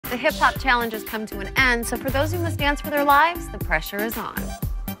The hip-hop challenge has come to an end, so for those who must dance for their lives, the pressure is on.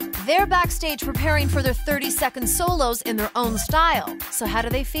 They're backstage preparing for their 30-second solos in their own style. So how do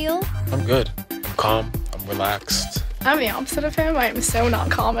they feel? I'm good. I'm calm. I'm relaxed. I'm the opposite of him. I am so not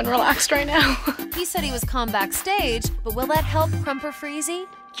calm and relaxed right now. He said he was calm backstage, but will that help Krump or Freezy?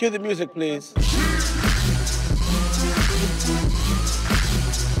 Cue the music, please.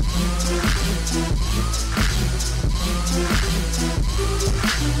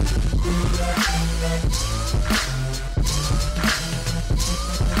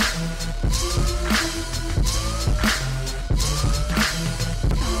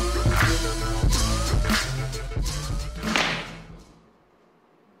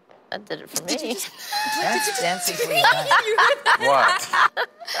 That did it for me. That's dancing queen. What?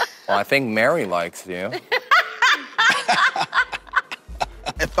 Well, I think Mary likes you.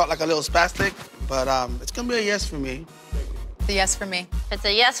 It felt like a little spastic, but it's gonna be a yes for me. It's a yes for me. It's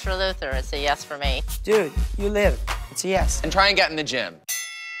a yes for Luther. It's a yes for me. Dude, you live. It's a yes. And try and get in the gym.